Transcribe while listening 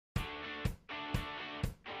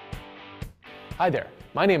Hi there,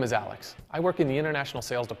 my name is Alex. I work in the International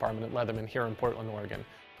Sales Department at Leatherman here in Portland, Oregon.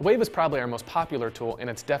 The Wave is probably our most popular tool, and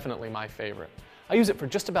it's definitely my favorite. I use it for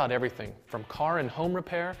just about everything, from car and home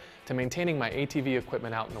repair to maintaining my ATV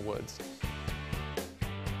equipment out in the woods.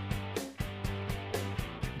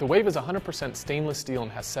 The Wave is 100% stainless steel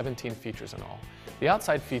and has 17 features in all. The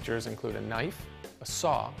outside features include a knife, a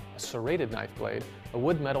saw, a serrated knife blade, a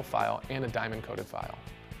wood metal file, and a diamond-coated file.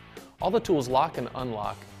 All the tools lock and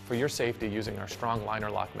unlock for your safety using our strong liner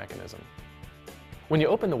lock mechanism. When you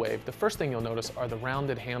open the Wave, the first thing you'll notice are the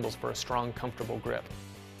rounded handles for a strong, comfortable grip.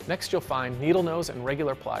 Next, you'll find needle nose and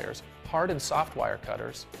regular pliers, hard and soft wire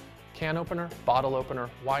cutters, can opener, bottle opener,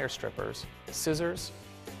 wire strippers, scissors,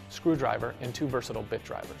 screwdriver, and 2 versatile bit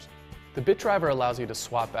drivers. The bit driver allows you to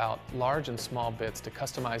swap out large and small bits to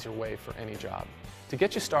customize your Wave for any job. To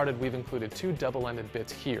get you started, we've included 2 double-ended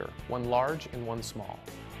bits here, one large and one small.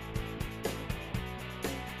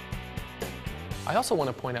 I also want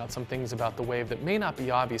to point out some things about the Wave that may not be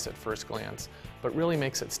obvious at first glance, but really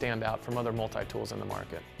makes it stand out from other multi-tools in the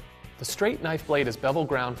market. The straight knife blade is bevel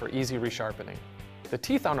ground for easy resharpening. The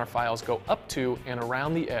teeth on our files go up to and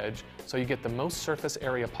around the edge, so you get the most surface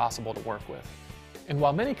area possible to work with. And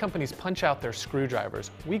while many companies punch out their screwdrivers,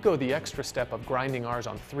 we go the extra step of grinding ours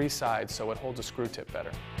on 3 sides so it holds a screw tip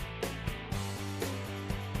better.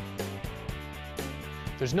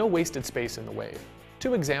 There's no wasted space in the Wave.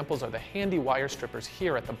 2 examples are the handy wire strippers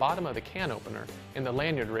here at the bottom of the can opener and the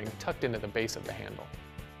lanyard ring tucked into the base of the handle.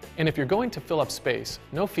 And if you're going to fill up space,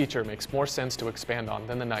 no feature makes more sense to expand on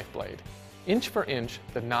than the knife blade. Inch for inch,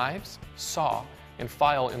 the knives, saw, and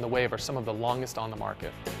file in the Wave are some of the longest on the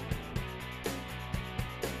market.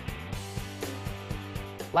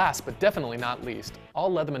 Last, but definitely not least, all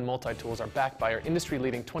Leatherman multi-tools are backed by our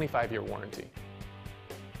industry-leading 25-year warranty.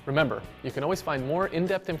 Remember, you can always find more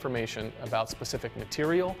in-depth information about specific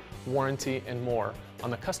material, warranty, and more on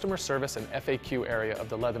the customer service and FAQ area of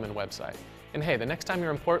the Leatherman website. And hey, the next time you're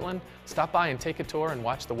in Portland, stop by and take a tour and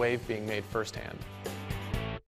watch the Wave being made firsthand.